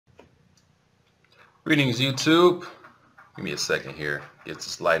Greetings, YouTube. Give me a second here. Get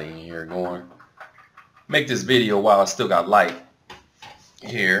this lighting here going. Make this video while I still got light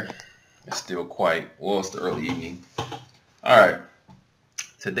here. It's still quite, well, it's the early evening. All right.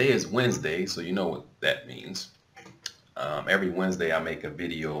 Today is Wednesday, so you know what that means. Every Wednesday I make a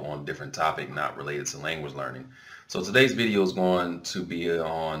video on a different topic not related to language learning. So today's video is going to be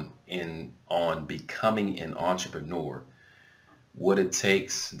on becoming an entrepreneur. What it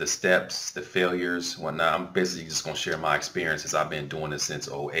takes, the steps, the failures, whatnot. I'm basically just going to share my experiences. I've been doing this since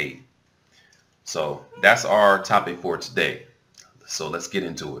 '08. So that's our topic for today. So let's get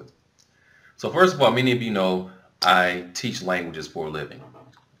into it. So first of all, many of you know I teach languages for a living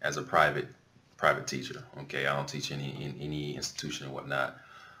as a private teacher. Okay, I don't teach in any institution or whatnot.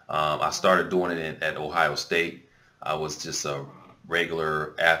 I started doing it at Ohio State. I was just a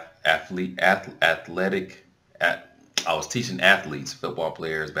regular athletic. I was teaching athletes, football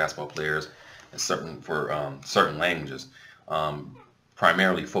players, basketball players, and certain languages.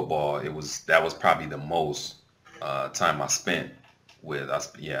 Primarily football. That was probably the most time I spent with. I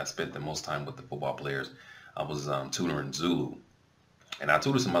spent the most time with the football players. I was tutoring Zulu, and I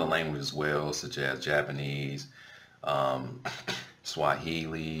tutored some other languages as well, such as Japanese, um,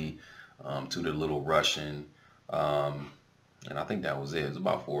 Swahili, tutored a little Russian, and I think that was it. It was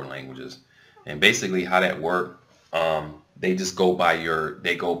about 4 languages. And basically how that worked, they just go by your,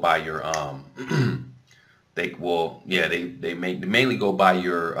 they mainly go by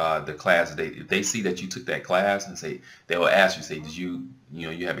your, the class. If they see that you took that class and say, they will ask you, say, did you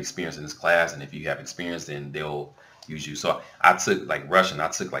have experience in this class? And if you have experience, then they'll use you. So I took like Russian, I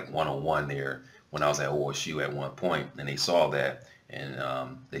took like 101 there when I was at OSU at one point, and they saw that. And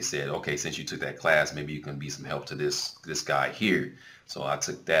they said, okay, since you took that class, maybe you can be some help to this guy here. So I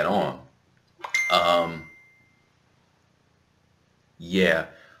took that on. Um, yeah.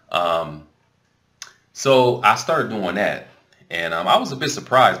 Um, so I started doing that, and I was a bit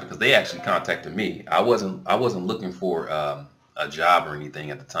surprised because they actually contacted me. I wasn't looking for a job or anything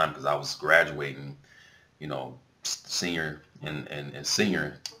at the time because I was graduating, senior and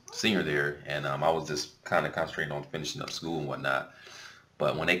senior there, and I was just kind of concentrating on finishing up school and whatnot.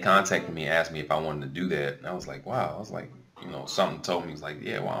 But when they contacted me and asked me if I wanted to do that, I was like, wow. I was like, something told me, it's like,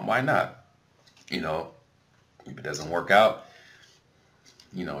 yeah, why not? You know, if it doesn't work out,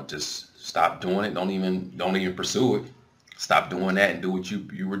 just stop doing it. Don't even pursue it. Stop doing that and do what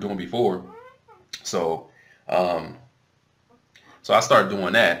you were doing before. So, um, so I started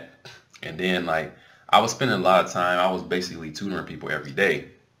doing that, and then like I was spending a lot of time. I was basically tutoring people every day,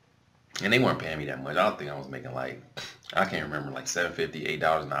 and they weren't paying me that much. I don't think I was making like, I can't remember, like $7.50,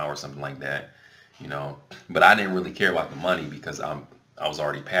 $8 an hour, something like that. You know, but I didn't really care about the money because I was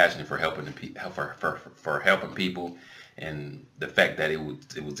already passionate for helping for helping people, and the fact that it was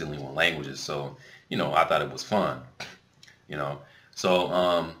dealing with languages. So I thought it was fun. You know,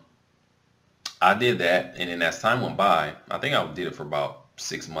 so I did that, and then as time went by, I think I did it for about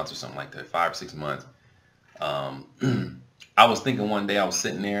 6 months or something like that, 5 or 6 months. I was thinking one day, I was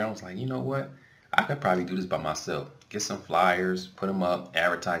sitting there, I was like, you know what? I could probably do this by myself. Get some flyers, put them up,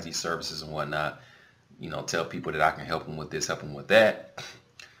 advertise these services and whatnot. Tell people that I can help them with this, help them with that.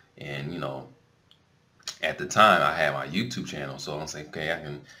 And, at the time I had my YouTube channel. So I'm saying, okay, I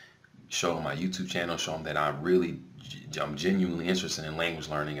can show them my YouTube channel, show them that I'm genuinely interested in language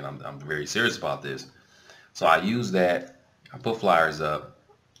learning, and I'm very serious about this. So I used that. I put flyers up,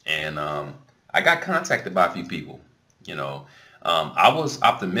 and I got contacted by a few people. You know, I was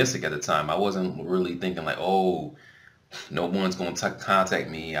optimistic at the time. I wasn't really thinking like, oh, no one's going to contact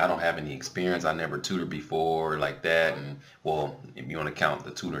me. I don't have any experience. I never tutored before like that. And well, if you want to count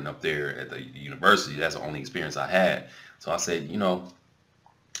the tutoring up there at the university, that's the only experience I had. So I said, um,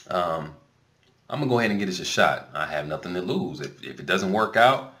 I'm gonna go ahead and get this a shot. I have nothing to lose. If it doesn't work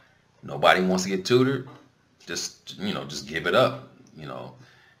out, nobody wants to get tutored. Just give it up.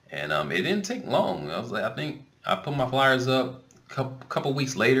 And it didn't take long. I think I put my flyers up. Couple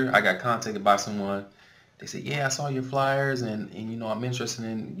weeks later, I got contacted by someone. They said, yeah, I saw your flyers, and I'm interested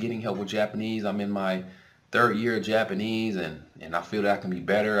in getting help with Japanese. I'm in my 3rd year of Japanese, and I feel that I can be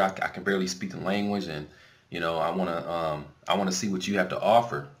better. I can barely speak the language, and I want to see what you have to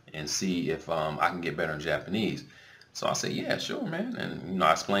offer and see if I can get better in Japanese. So I said, yeah, sure, man. And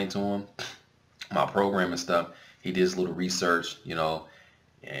I explained to him my program and stuff. He did his little research,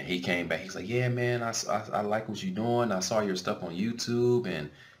 and he came back. He's like, yeah, man, I like what you're doing. I saw your stuff on YouTube, and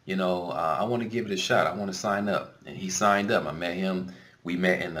I want to give it a shot. I want to sign up. And he signed up. I met him. We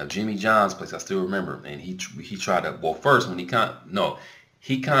met in Jimmy John's place. I still remember. And he tried to, well, first when he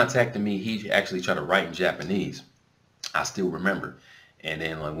contacted me. He actually tried to write in Japanese. I still remember. And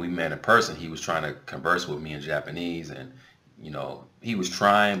then when we met in person, he was trying to converse with me in Japanese, and he was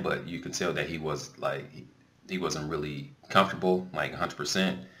trying, but you could tell that he was like he wasn't really comfortable, like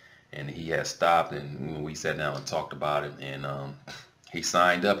 100%. And he had stopped, and we sat down and talked about it, and he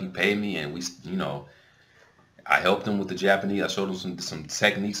signed up, he paid me, and I helped him with the Japanese. I showed him some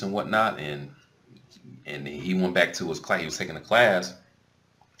techniques and whatnot, and he went back to his class. He was taking a class,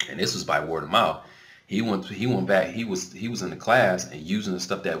 and this was by word of mouth. He went back. He was in the class and using the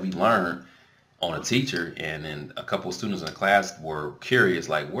stuff that we learned on a teacher, and then a couple of students in the class were curious,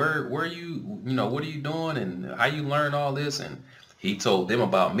 like, where you, what are you doing and how you learn all this? And he told them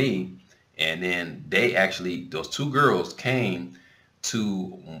about me, and then those two girls came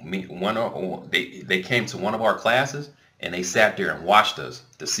to me. They came to one of our classes, and they sat there and watched us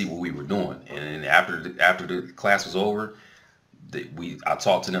to see what we were doing. And then after the class was over, I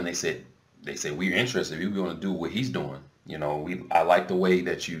talked to them. They said we're interested. We want to do what he's doing. I like the way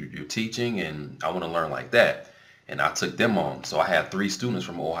that you're teaching, and I want to learn like that. And I took them on. So I had 3 students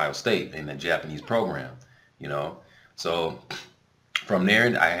from Ohio State in the Japanese program. So from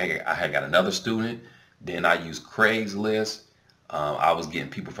there, I had got another student. Then I used Craigslist. I was getting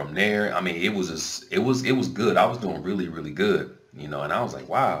people from there. I mean, it was good. I was doing really, really good. And I was like,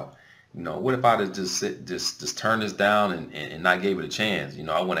 wow. What if I just turned this down and not gave it a chance?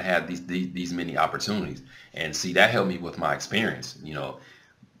 I want to have these many opportunities. And see, that helped me with my experience.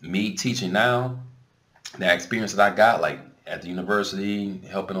 Me teaching now, that experience that I got, like at the university,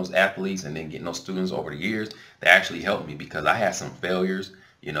 helping those athletes and then getting those students over the years, that actually helped me because I had some failures,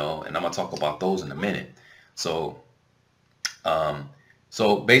 and I'm gonna talk about those in a minute. So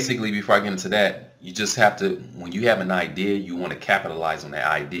basically, before I get into that, you just have to, when you have an idea, you want to capitalize on that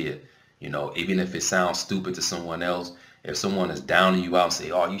idea. Even if it sounds stupid to someone else, if someone is downing you out and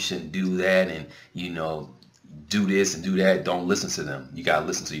say, oh, you shouldn't do that, and do this and do that, don't listen to them. You got to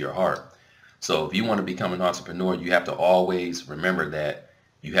listen to your heart. So if you want to become an entrepreneur, you have to always remember that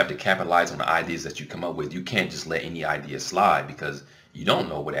you have to capitalize on the ideas that you come up with. You can't just let any idea slide because you don't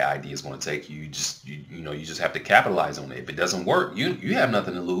know where that idea is going to take you. You just have to capitalize on it. If it doesn't work, you have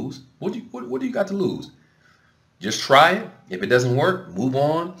nothing to lose. What do you got to lose? Just try it. If it doesn't work, move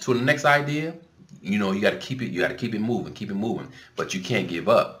on to the next idea. You got to keep it moving, but you can't give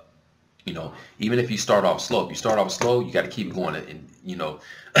up. Even if you start off slow, you got to keep it going. And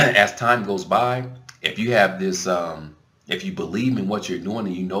as time goes by, if you have this, if you believe in what you're doing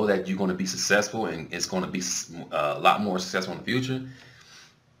and you know that you're going to be successful and it's going to be a lot more successful in the future,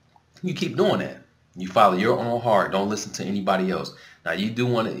 you keep doing that. You follow your own heart. Don't listen to anybody else. Now, you do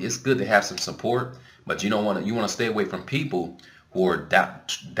want to, it's good to have some support, but you want to stay away from people who are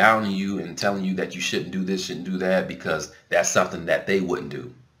downing you and telling you that you shouldn't do this, shouldn't do that, because that's something that they wouldn't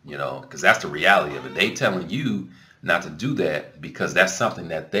do, because that's the reality of it. They telling you not to do that because that's something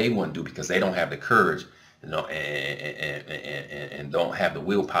that they wouldn't do because they don't have the courage, and don't have the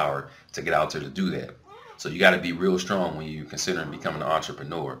willpower to get out there to do that. So you got to be real strong when you're considering becoming an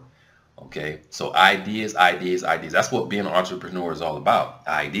entrepreneur. Okay, so ideas. That's what being an entrepreneur is all about.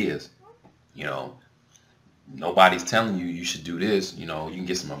 Ideas. Nobody's telling you you should do this. You can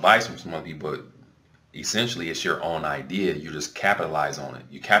get some advice from some other people, but essentially it's your own idea. You just capitalize on it.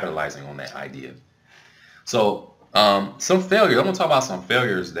 You're capitalizing on that idea. So some failures. I'm gonna talk about some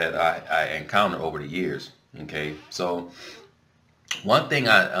failures that I encountered over the years. Okay, so one thing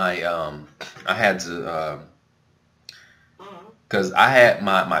I had to, because I had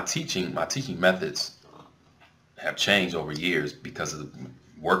my teaching methods have changed over years because of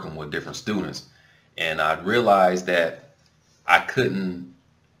working with different students, and I realized that I couldn't.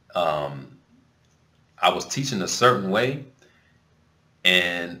 I was teaching a certain way,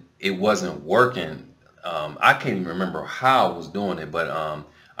 and it wasn't working. I can't even remember how I was doing it, but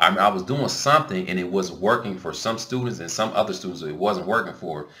I was doing something and it was working for some students, and some other students it wasn't working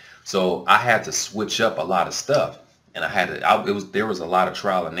for. So I had to switch up a lot of stuff, and there was a lot of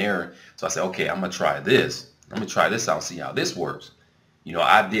trial and error. So I said, okay, I'm gonna try this. I'm gonna try this out and see how this works.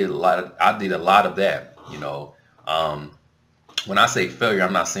 I did a lot of that. When I say failure,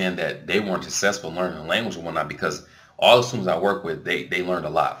 I'm not saying that they weren't successful learning the language or whatnot, because all the students I work with, they learned a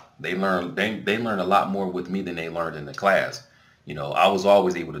lot. They learned a lot more with me than they learned in the class. I was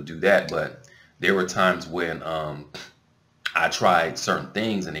always able to do that, but there were times when I tried certain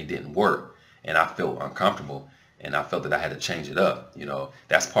things and they didn't work, and I felt uncomfortable, and I felt that I had to change it up.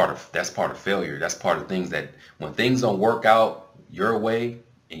 That's part of failure. That's part of things that when things don't work out your way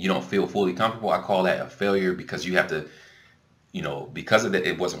and you don't feel fully comfortable, I call that a failure, because you have to, because of that,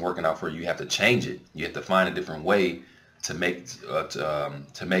 it wasn't working out for you. You have to change it. You have to find a different way to make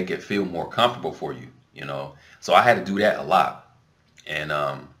it feel more comfortable for you. So I had to do that a lot. And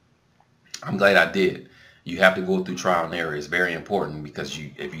I'm glad I did. You have to go through trial and error. It's very important, because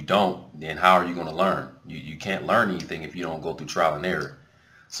if you don't, then how are you going to learn? You can't learn anything if you don't go through trial and error.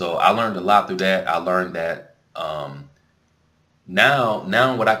 So I learned a lot through that. I learned that now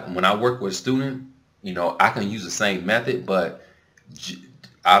when I work with a student, I can use the same method, but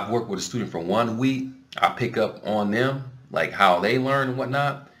I've worked with a student for 1 week. I pick up on them, like how they learn and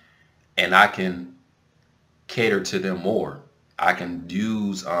whatnot, and I can cater to them more. I can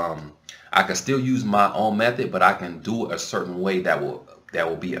use I can still use my own method, but I can do it a certain way that will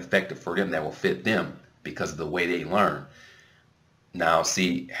be effective for them, that will fit them because of the way they learn. Now,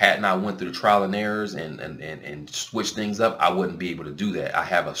 see, hadn't I went through the trial and errors and switched things up, I wouldn't be able to do that. I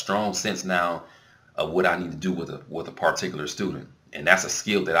have a strong sense now of what I need to do with a particular student, and that's a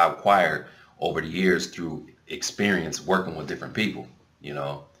skill that I've acquired over the years through experience working with different people.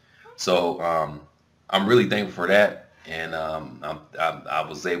 So I'm really thankful for that, and I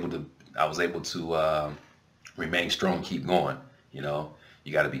was able to remain strong, keep going. You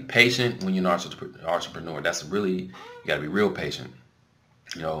got to be patient when you're an entrepreneur. You got to be real patient.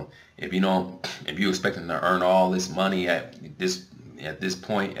 If you're expecting to earn all this money at this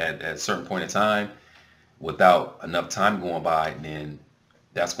point, at a certain point in time, without enough time going by, then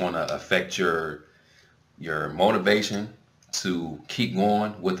that's going to affect your motivation to keep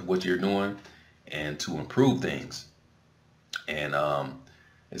going with what you're doing and to improve things. And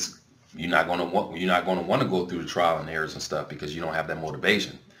you're not going to want to go through the trial and errors and stuff because you don't have that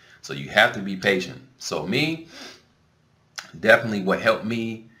motivation. So you have to be patient. So definitely what helped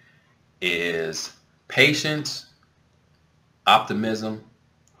me is patience, optimism,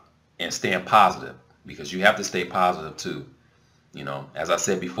 and staying positive, because you have to stay positive too. As I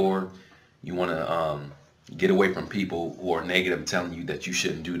said before, you want to get away from people who are negative, telling you that you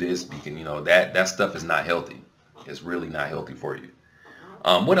shouldn't do this, because that stuff is not healthy. It's really not healthy for you.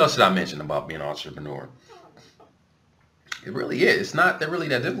 What else should I mention about being an entrepreneur? It really is. It's not really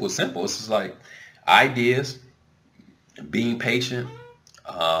that difficult. It's simple. It's just like ideas, being patient,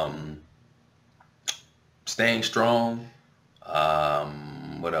 staying strong.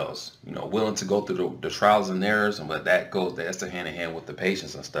 What else? Willing to go through the trials and errors, and that's the hand in hand with the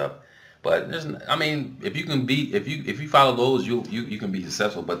patience and stuff. But if you follow those, you can be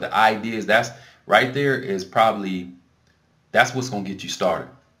successful. But the ideas, that's right there, that's what's gonna get you started.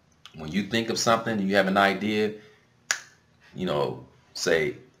 When you think of something and you have an idea,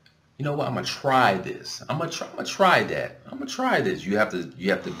 say, what, I'm gonna try this. I'm gonna try that. I'm gonna try this. You have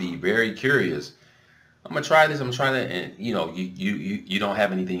to be very curious. I'm gonna try this. I'm gonna try that, and you don't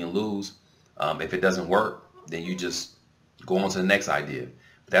have anything to lose. If it doesn't work, then you just go on to the next idea.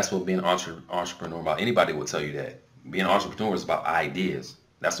 That's what being an entrepreneur about. Anybody will tell you that being an entrepreneur is about ideas.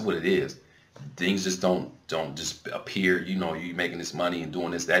 That's what it is. Things just don't just appear. You're making this money and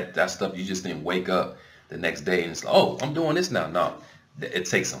doing this, that stuff. You just didn't wake up the next day and it's like, oh, I'm doing this now. No, it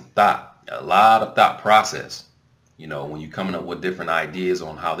takes some thought, a lot of thought process. When you're coming up with different ideas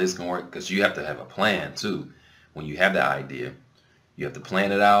on how this can work, because you have to have a plan too. When you have that idea, you have to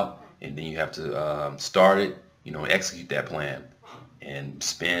plan it out, and then you have to start it, execute that plan, and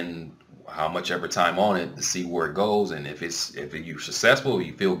spend how much ever time on it to see where it goes. And if you're successful,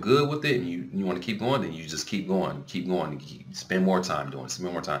 you feel good with it, and you want to keep going, then you just keep going, and spend more time doing it,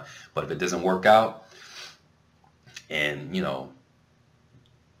 spend more time. But if it doesn't work out, and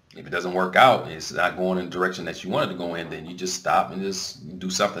if it doesn't work out, it's not going in the direction that you wanted to go in, then you just stop and just do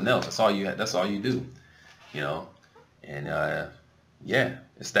something else. That's all you do, and yeah,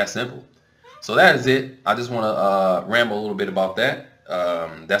 it's that simple. So that is it. I just want to ramble a little bit about that.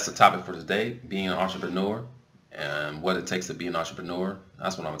 That's the topic for today, being an entrepreneur and what it takes to be an entrepreneur.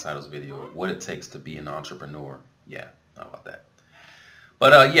 That's what I'm going to title this video, what it takes to be an entrepreneur. Yeah, how about that?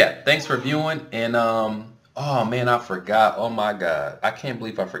 But yeah, thanks for viewing. And oh man, I forgot. Oh my God, I can't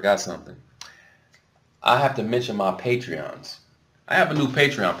believe I forgot something. I have to mention my Patreons. I have a new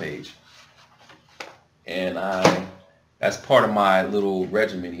Patreon page, and that's part of my little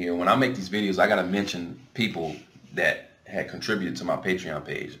regimen here. When I make these videos, I got to mention people that had contributed to my Patreon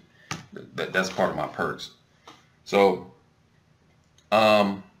page. That's part of my perks. So,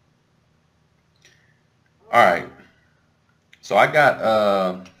 all right. So I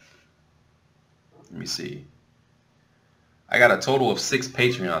got, let me see. I got a total of 6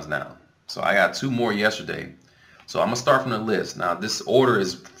 Patreons now. So I got 2 more yesterday. So I'm gonna start from the list. Now this is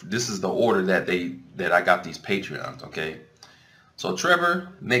the order that I got these Patreons. Okay. So Trevor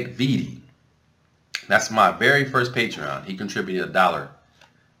McVitie, that's my very first Patreon. He contributed $1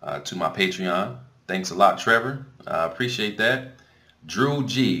 to my Patreon. Thanks a lot, Trevor. I appreciate that. Drew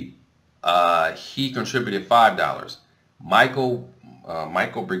G, he contributed $5. Michael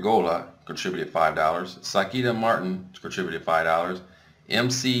Michael Brigola contributed $5. SAKITA Martin contributed $5.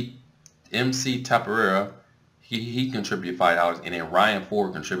 MC TAPERA, he contributed $5, and then Ryan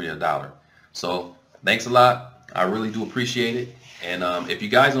Ford contributed $1. So thanks a lot. I really do appreciate it. And if you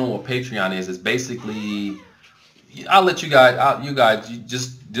guys don't know what Patreon is, it's basically, I'll let you guys, you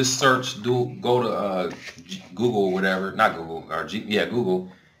just search, go to Google or whatever, not Google, or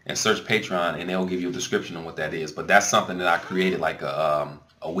Google, and search Patreon, and they'll give you a description on what that is. But that's something that I created like a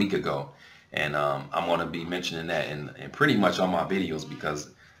week ago, and I'm going to be mentioning that in pretty much all my videos,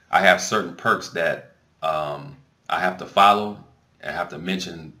 because I have certain perks that I have to follow. I have to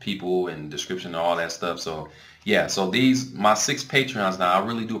mention people and description and all that stuff. So yeah, so these my 6 Patreons now. I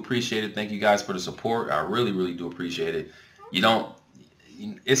really do appreciate it. Thank you guys for the support. I really do appreciate it. You don't.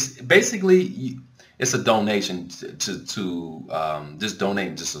 It's basically it's a donation to just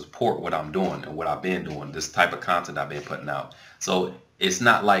donating to support what I'm doing and what I've been doing. This type of content I've been putting out. So it's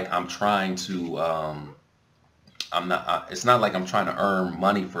not like I'm trying to. It's not like I'm trying to earn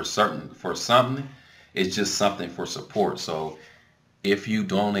money for something. It's just something for support. So if you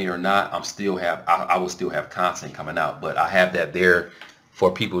donate or not, I will still have content coming out. But I have that there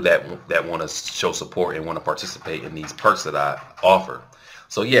for people that want to show support and want to participate in these perks that I offer.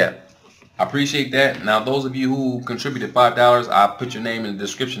 So yeah, I appreciate that. Now those of you who contributed $5, I put your name in the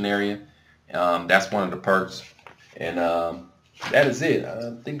description area. That's one of the perks. And that is it.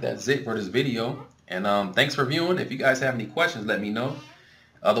 I think that's it for this video. And thanks for viewing. If you guys have any questions, let me know.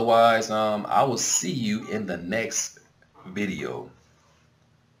 Otherwise, I will see you in the next video.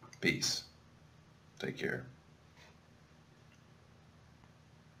 Peace. Take care.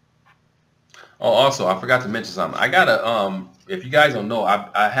 Oh, also, I forgot to mention something. I got a if you guys don't know,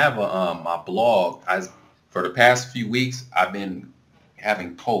 I have a my blog. For the past few weeks, I've been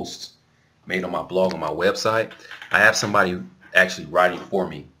having posts made on my blog on my website. I have somebody actually writing for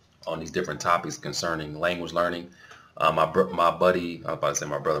me on these different topics concerning language learning. My buddy, I was about to say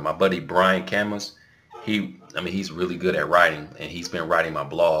my brother, my buddy Brian CAMUS, he's really good at writing, and he's been writing my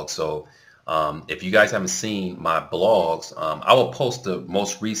blog. So if you guys haven't seen my blogs, I will post the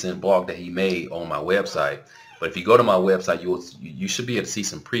most recent blog that he made on my website. But if you go to my website, you should be able to see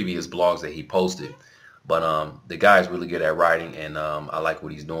some previous blogs that he posted. But the guy is really good at writing, and I like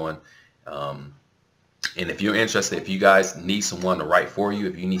what he's doing. And if you're interested, if you guys need someone to write for you,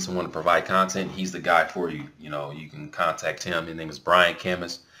 if you need someone to provide content, he's the guy for you. You know, you can contact him. His name is Brian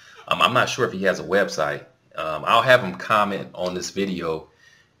CAMUS. I'm not sure if he has a website. I'll have him comment on this video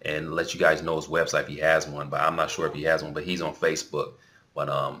and let you guys know his website if he has one, but I'm not sure if he has one. But he's on Facebook. But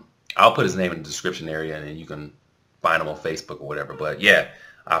I'll put his name in the description area, and then you can find him on Facebook or whatever. But yeah,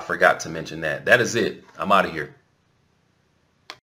 I forgot to mention that. That is it. I'm out of here.